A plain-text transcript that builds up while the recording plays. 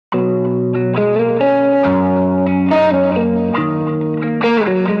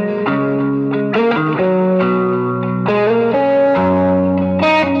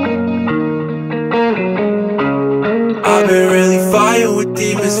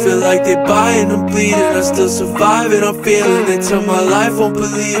feel like they buying, I'm bleeding. I'm still surviving, I'm feeling. They tell my life, won't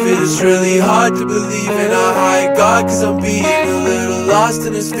believe it. It's really hard to believe in a high God, cause I'm being a little lost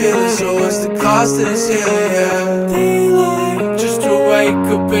in this feeling. So what's the cost of this healing, yeah? Daylight, just to wake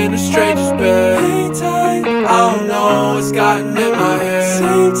up in a stranger's bed. Daytime, I don't know what's gotten in my head.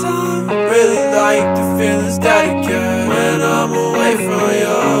 Same time, really like the feelings that I get when I'm away from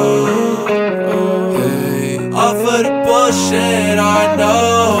you. All for the bullshit, I know.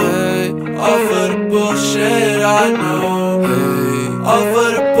 All for the bullshit, I know. All for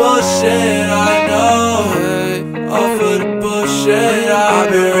the bullshit, I know. All for the bullshit, I've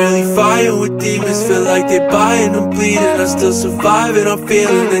been really fighting with demons. Feel like they buying, I'm bleeding. I'm still surviving, I'm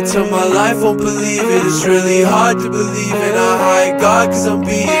feeling. They tell my life, won't believe it. It's really hard to believe in a high God, cause I'm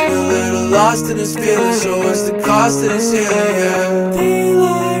being a little lost in this feeling. So what's the cost of this healing, yeah?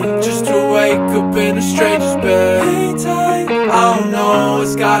 Daylight, just to wake up in a strange